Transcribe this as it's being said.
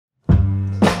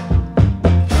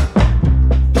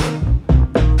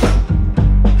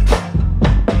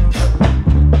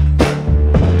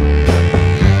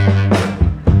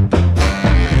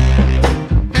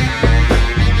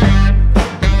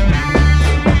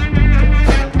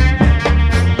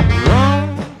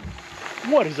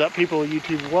What is up, people of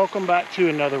YouTube? Welcome back to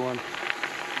another one.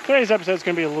 Today's episode is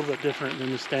going to be a little bit different than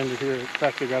the standard here at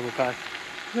Back to Gravel Pack.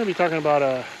 I'm going to be talking about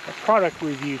a product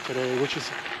review today, which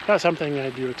is not something I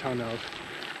do a ton of.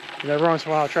 And every once in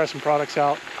a while I try some products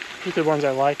out, pick the ones I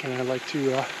like, and I like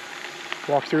to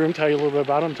walk through them, tell you a little bit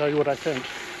about them, tell you what I think.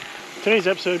 Today's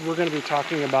episode we're going to be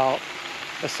talking about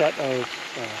a set of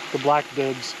the Black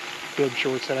Bibs bib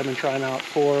shorts that I've been trying out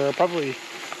for probably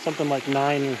something like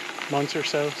 9 months or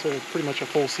so pretty much a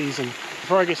full season.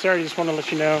 Before I get started, I just want to let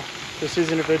you know this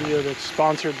isn't a video that's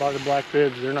sponsored by the Black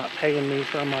Bibs. They're not paying me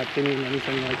for my opinion,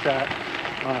 anything like that.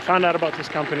 I found out about this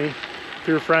company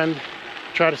through a friend,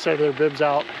 tried to set their bibs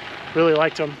out, really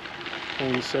liked them,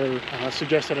 and so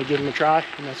suggested I give them a try,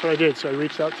 and that's what I did. So I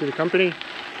reached out to the company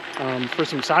for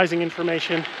some sizing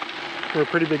information. We're a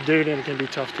pretty big dude and it can be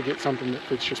tough to get something that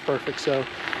fits just perfect. So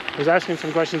I was asking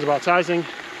some questions about sizing.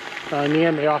 In the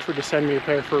end, they offered to send me a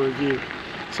pair for review.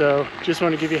 So just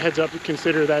want to give you a heads up to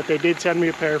consider that they did send me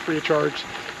a pair free of charge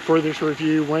for this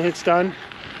review. When it's done,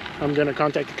 I'm going to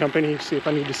contact the company, see if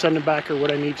I need to send them back or what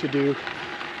I need to do.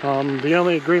 The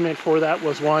only agreement for that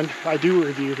was, one, I do a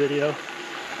review video,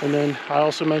 and then I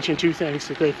also mentioned 2 things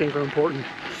that they think are important.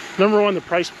 Number one, the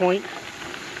price point,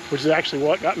 which is actually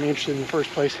what got me interested in the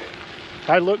first place.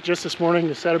 I looked just this morning,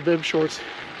 the set of bib shorts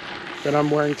that I'm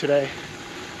wearing today,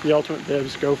 the Ultimate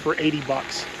Bibs, go for 80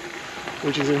 bucks,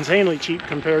 which is insanely cheap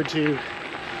compared to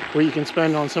what you can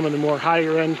spend on some of the more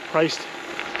higher end priced,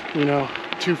 you know,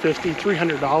 $250,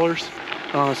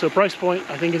 $300. So price point,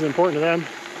 I think, is important to them.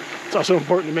 It's also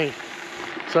important to me.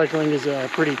 Cycling is a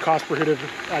pretty cost prohibitive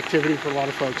activity for a lot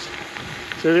of folks.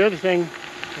 So the other thing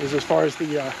is, as far as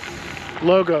the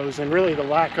logos and really the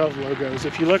lack of logos.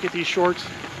 If you look at these shorts,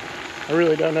 I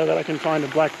really don't know that I can find a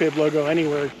Black Bib logo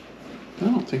anywhere. I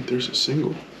don't think there's a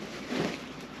single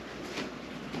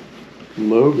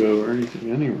logo or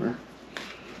anything anywhere.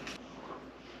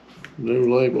 No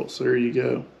labels. There you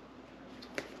go.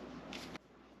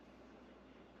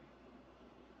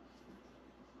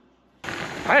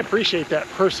 I appreciate that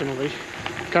personally.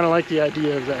 Kind of like the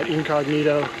idea of that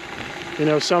incognito. You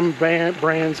know, some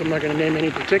brands, I'm not going to name any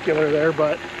particular there,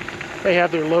 but they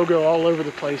have their logo all over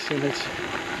the place, and it's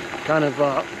kind of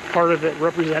part of it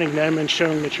representing them and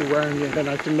showing that you're wearing it. And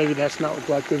I think maybe that's not what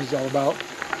Black Bibs is all about,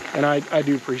 and I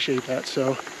do appreciate that.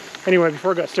 So anyway,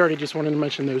 before I got started, just wanted to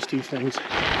mention those 2 things.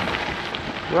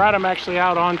 The ride I'm actually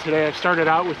out on today, I started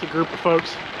out with a group of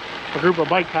folks, a group of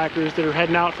bike packers that are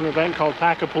heading out from an event called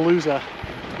Pack-A-Palooza,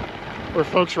 where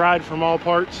folks ride from all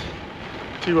parts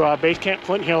to Base Camp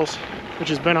Flint Hills, which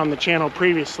has been on the channel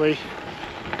previously.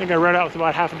 I think I rode out with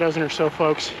about half a dozen or so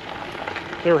folks.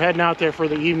 They were heading out there for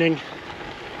the evening,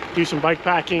 do some bike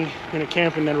packing, in a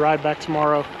camp, and then ride back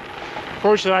tomorrow.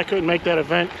 Fortunately, I couldn't make that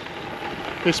event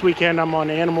this weekend. I'm on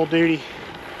animal duty,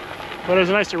 but it was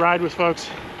nice to ride with folks.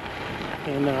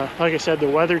 And like I said, the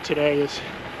weather today is,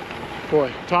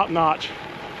 boy, top notch.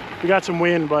 We got some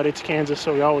wind, but it's Kansas,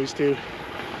 so we always do.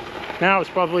 Now it's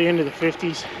probably into the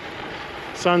 50s.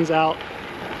 Sun's out.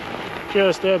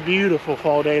 Just a beautiful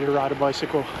fall day to ride a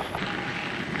bicycle.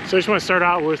 So I just want to start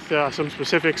out with some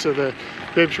specifics of the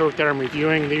bib short that I'm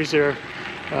reviewing. These are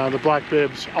the Black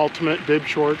Bibs Ultimate Bib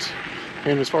Shorts.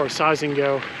 And as far as sizing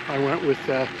go, I went with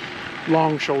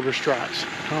long shoulder straps.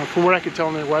 From what I could tell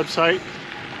on their website,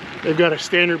 they've got a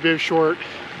standard bib short.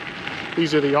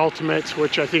 These are the Ultimates,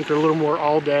 which I think are a little more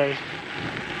all-day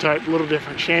type, a little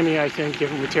different chamois, I think,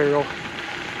 different material.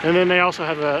 And then they also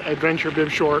have an adventure bib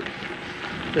short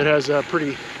that has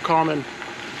pretty common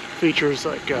features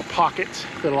like pockets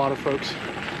that a lot of folks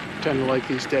tend to like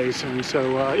these days. And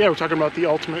so yeah, we're talking about the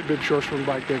Ultimate Bib Shorts from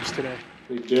Black Bibs today.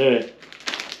 Big day.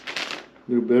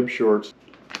 New bib shorts.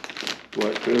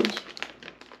 Black Bibs.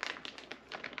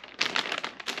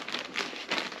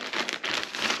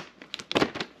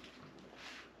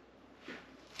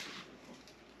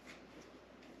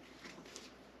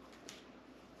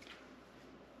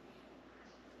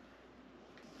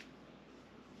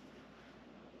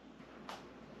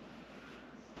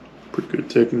 Pretty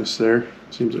good thickness there.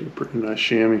 Seems like a pretty nice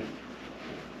chamois.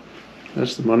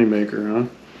 That's the money maker, huh?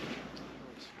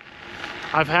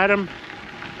 I've had them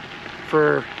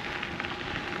for,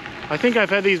 I think I've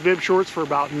had these bib shorts for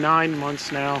about 9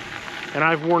 months now, and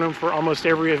I've worn them for almost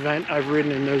every event I've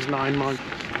ridden in those 9 months.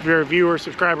 If you're a viewer or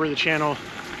subscriber of the channel,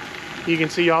 you can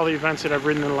see all the events that I've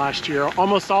ridden in the last year.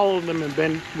 Almost all of them have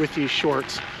been with these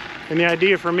shorts. And the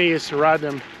idea for me is to ride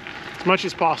them as much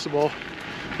as possible,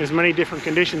 as many different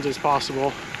conditions as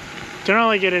possible, to not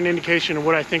only get an indication of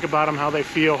what I think about them, how they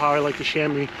feel, how I like the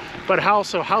chamois, but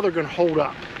also how they're going to hold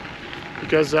up.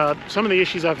 Because some of the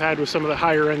issues I've had with some of the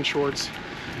higher end shorts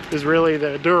is really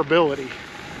the durability.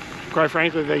 quite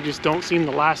frankly, they just don't seem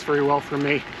to last very well for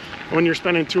me. When you're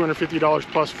spending $250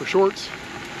 plus for shorts,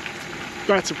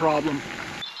 that's a problem.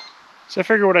 So I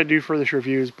figure what I do for this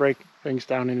review is break things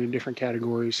down into different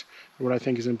categories, what I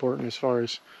think is important as far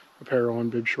as apparel and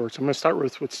bib shorts. I'm going to start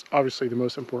with what's obviously the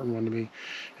most important one to me,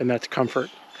 and that's comfort.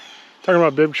 Talking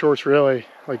about bib shorts, really,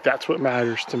 like that's what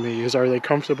matters to me, is are they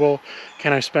comfortable?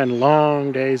 Can I spend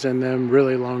long days in them,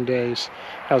 really long days?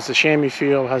 How's the chamois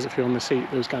feel? How's it feel in the seat?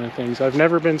 Those kind of things. I've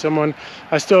never been someone,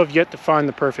 I still have yet to find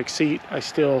the perfect seat. I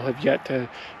still have yet to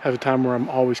have a time where I'm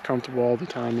always comfortable all the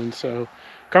time. And so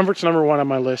comfort's number one on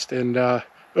my list. And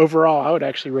overall, I would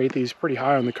actually rate these pretty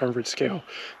high on the comfort scale.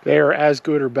 They are as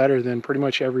good or better than pretty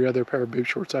much every other pair of bib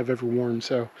shorts I've ever worn.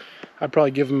 So I'd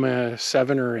probably give them a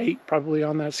 7 or 8 probably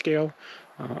on that scale.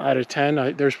 Out of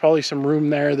 10, there's probably some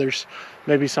room there. There's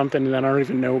maybe something that I don't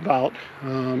even know about,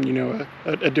 you know,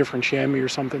 a different chamois or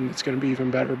something that's going to be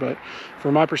even better. But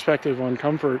from my perspective on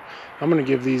comfort, I'm going to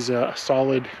give these a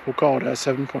solid, we'll call it a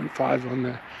 7.5 on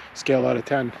the scale out of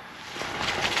 10.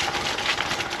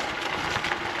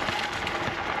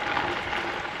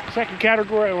 Second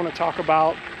category I want to talk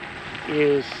about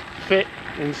is fit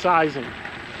and sizing.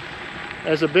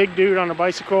 As a big dude on a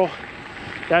bicycle,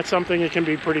 that's something that can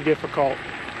be pretty difficult.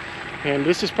 And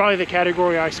this is probably the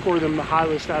category I score them the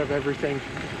highest out of everything.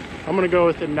 I'm gonna go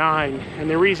with a 9. And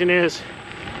the reason is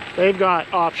they've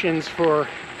got options for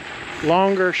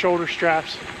longer shoulder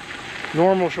straps,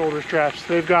 normal shoulder straps.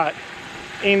 They've got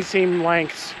inseam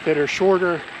lengths that are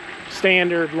shorter,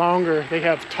 standard, longer. They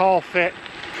have tall fit.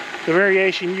 The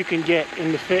variation you can get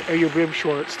in the fit of your bib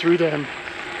shorts through them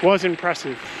was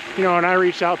impressive. You know, and I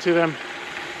reached out to them,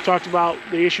 talked about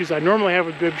the issues I normally have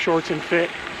with bib shorts and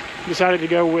fit, decided to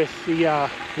go with the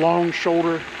long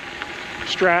shoulder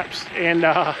straps, and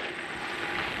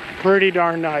pretty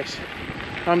darn nice.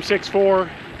 I'm 6'4",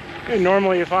 and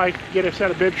normally if I get a set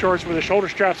of bib shorts where the shoulder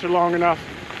straps are long enough,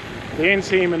 the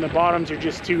inseam and the bottoms are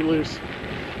just too loose.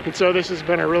 And so this has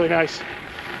been a really nice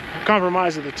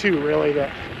compromise of the two, really,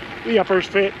 the uppers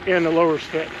fit and the lowers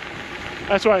fit.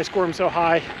 That's why I score them so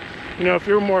high. You know, if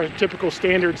you're more typical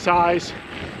standard size,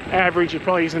 average, it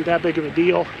probably isn't that big of a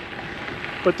deal.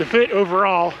 But the fit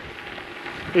overall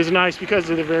is nice because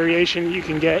of the variation you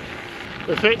can get.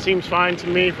 The fit seems fine to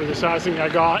me for the sizing I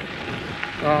got.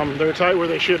 They're tight where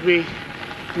they should be,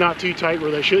 not too tight where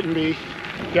they shouldn't be.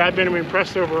 Yeah, I've been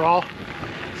impressed overall.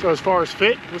 So as far as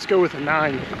fit, let's go with a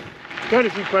 9. Got a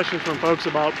few questions from folks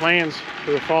about plans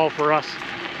for the fall for us.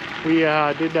 We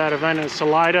did that event in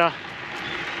Salida,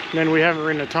 and then we haven't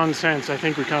ridden a ton since. I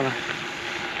think we kind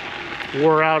of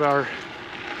wore out our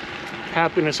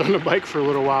happiness on the bike for a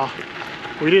little while.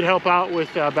 We did help out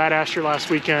with Bad Aster last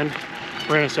weekend,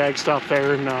 ran a sag stop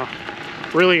there, and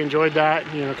really enjoyed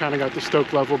that. You know, kind of got the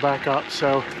stoke level back up.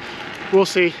 So we'll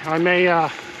see. I may,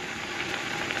 at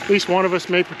least one of us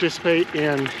may participate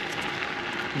in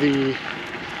the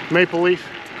Maple Leaf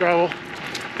Gravel,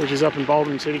 which is up in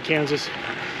Baldwin City, Kansas,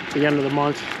 at the end of the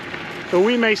month. So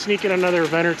we may sneak in another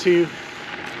event or two.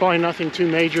 Probably nothing too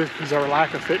major because of our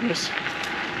lack of fitness.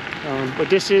 But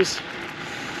this is,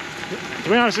 to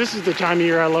be honest, this is the time of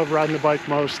year I love riding the bike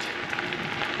most.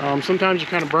 Sometimes you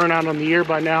kind of burn out on the year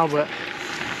by now, but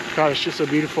God, it's just so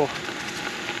beautiful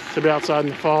to be outside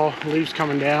in the fall. Leaves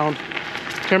coming down.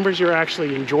 Temperatures are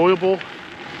actually enjoyable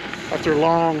after a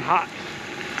long, hot,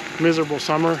 miserable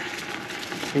summer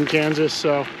in Kansas.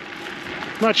 So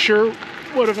I'm not sure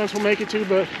what events we'll make it to,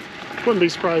 but wouldn't be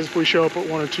surprised if we show up at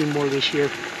 1 or 2 more this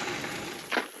year.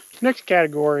 Next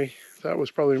category that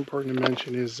was probably important to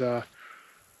mention is I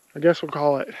guess we'll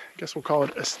call it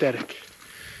aesthetic.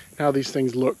 How these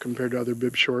things look compared to other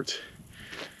bib shorts.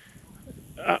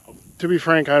 To be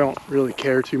frank, I don't really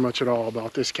care too much at all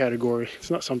about this category.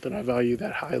 It's not something I value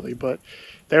that highly, but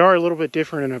they are a little bit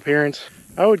different in appearance.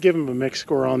 I would give them a mixed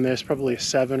score on this, probably a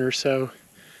 7 or so.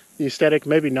 The aesthetic,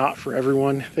 maybe not for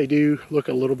everyone. They do look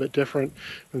a little bit different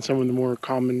than some of the more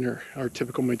common or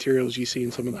typical materials you see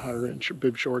in some of the higher end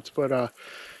bib shorts. But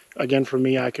again, for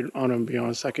me, I'm gonna be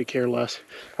honest, I could care less.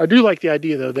 I do like the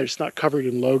idea though that it's not covered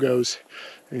in logos,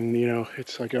 and you know,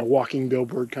 it's like a walking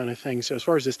billboard kind of thing. So as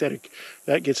far as aesthetic,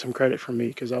 that gets some credit from me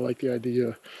because I like the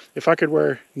idea. If I could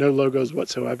wear no logos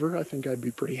whatsoever, I think I'd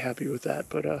be pretty happy with that.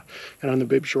 But and on the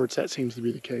bib shorts, that seems to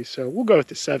be the case. So we'll go with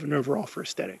the 7 overall for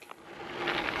aesthetic.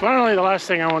 Finally, the last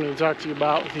thing I wanted to talk to you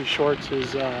about with these shorts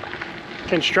is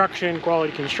construction,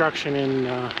 quality construction,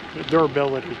 and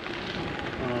durability.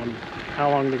 How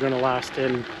long they're going to last.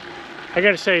 And I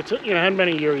got to say, it's, you know, hadn't been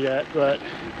a year yet, but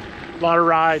a lot of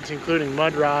rides, including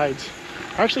mud rides.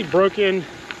 I actually broke in.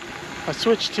 I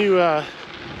switched to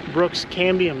Brooks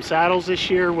cambium saddles this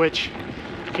year, which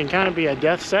can kind of be a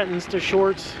death sentence to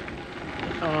shorts.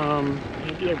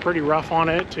 They're pretty rough on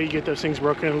it till you get those things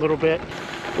broken in a little bit.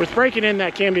 With breaking in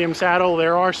that cambium saddle,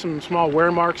 there are some small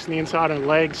wear marks on the inside of the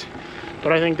legs,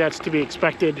 but I think that's to be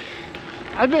expected.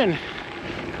 I've been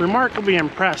remarkably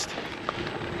impressed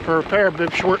for a pair of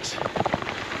bib shorts.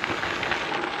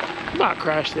 Not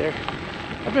crashed there.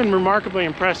 I've been remarkably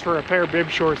impressed for a pair of bib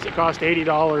shorts that cost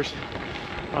 $80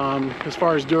 as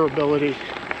far as durability.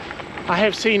 I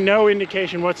have seen no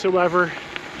indication whatsoever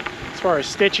as far as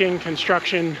stitching,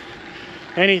 construction,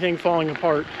 anything falling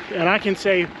apart. And I can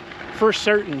say for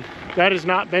certain that has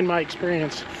not been my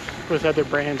experience with other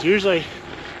brands. Usually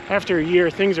after a year,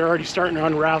 things are already starting to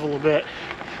unravel a bit.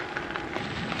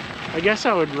 I guess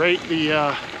I would rate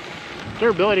the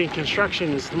durability and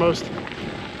construction as the most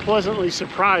pleasantly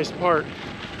surprised part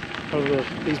of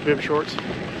these bib shorts.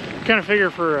 Kind of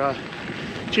figure for a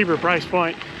cheaper price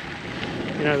point,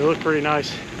 you know, they look pretty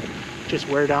nice, just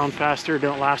wear down faster,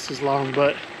 don't last as long.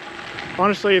 But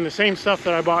honestly, in the same stuff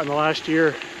that I bought in the last year,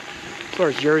 as far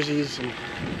as jerseys and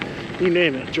you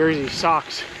name it, jerseys,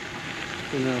 socks,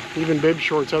 you know, even bib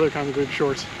shorts, other kinds of bib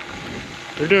shorts,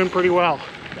 they're doing pretty well,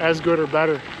 as good or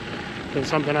better than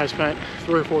something I spent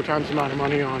 3 or 4 times the amount of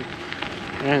money on.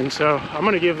 And so I'm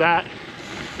gonna give that,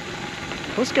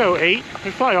 let's go 8.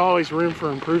 There's probably always room for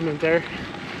improvement there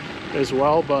as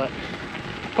well, but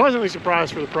pleasantly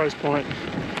surprised for the price point,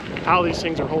 how these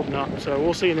things are holding up. So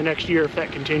we'll see in the next year if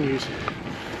that continues.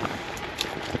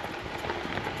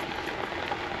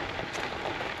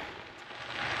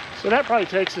 So that probably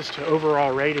takes us to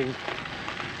overall rating.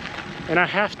 And I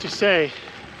have to say,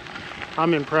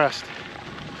 I'm impressed.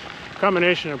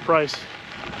 Combination of price,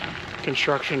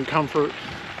 construction, comfort,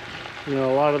 you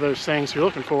know, a lot of those things you're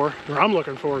looking for, or I'm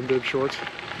looking for in bib shorts.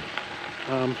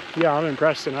 Yeah, I'm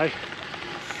impressed, and I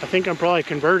think I'm probably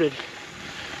converted.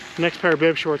 The next pair of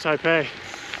bib shorts I pay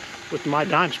with my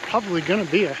dime's probably gonna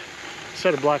be a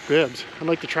set of black bibs. I'd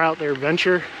like to try out their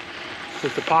Venture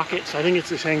with the pockets. I think it's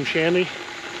the same chamois,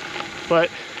 but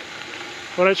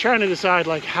when I was trying to decide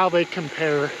like how they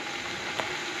compare,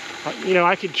 you know,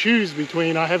 I could choose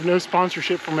between, I have no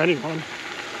sponsorship from anyone,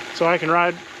 so I can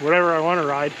ride whatever I want to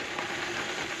ride.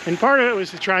 And part of it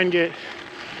was to try and get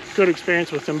good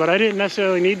experience with them, but I didn't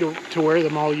necessarily need to wear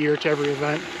them all year to every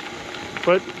event.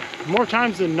 But more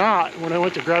times than not, when I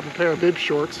went to grab a pair of bib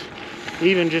shorts,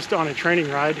 even just on a training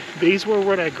ride, these were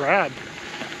what I grabbed.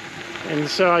 And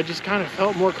so I just kind of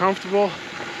felt more comfortable.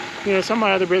 You know, some of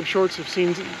my other bib shorts have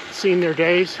seen their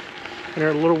days and are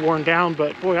a little worn down,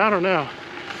 but boy, I don't know.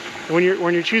 When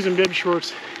you're choosing bib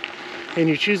shorts and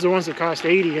you choose the ones that cost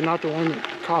 80 and not the one that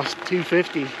cost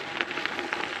 250,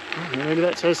 maybe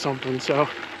that says something. So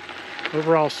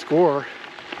overall score,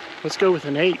 let's go with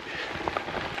an 8.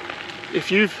 If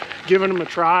you've given them a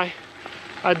try,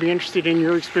 I'd be interested in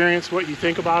your experience, what you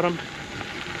think about them.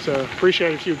 So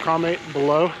appreciate if you would comment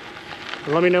below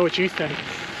and let me know what you think.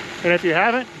 And if you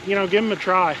haven't, you know, give them a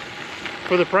try.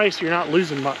 For the price, you're not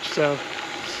losing much. So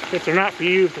if they're not for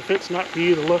you, if the fit's not for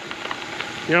you, the look,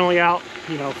 you're only out,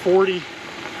 you know, 40,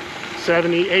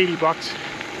 70, 80 bucks,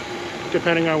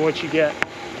 depending on what you get.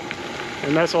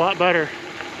 And that's a lot better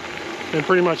than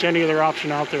pretty much any other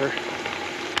option out there.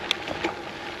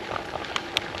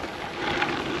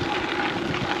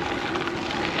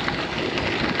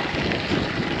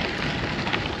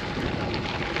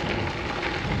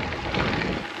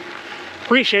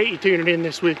 Appreciate you tuning in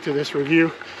this week to this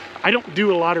review. I don't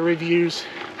do a lot of reviews.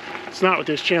 It's not what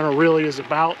this channel really is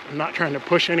about. I'm not trying to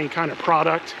push any kind of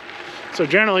product. So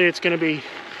generally it's going to be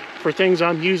for things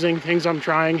I'm using, things I'm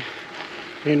trying,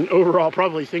 and overall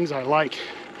probably things I like.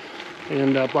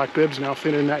 And Black Bibs now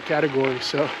fit in that category.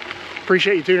 So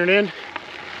appreciate you tuning in.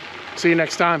 See you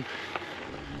next time.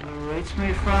 Reach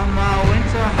me from my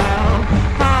winter hell.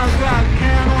 I've got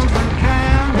candles and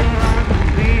candy, I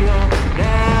can be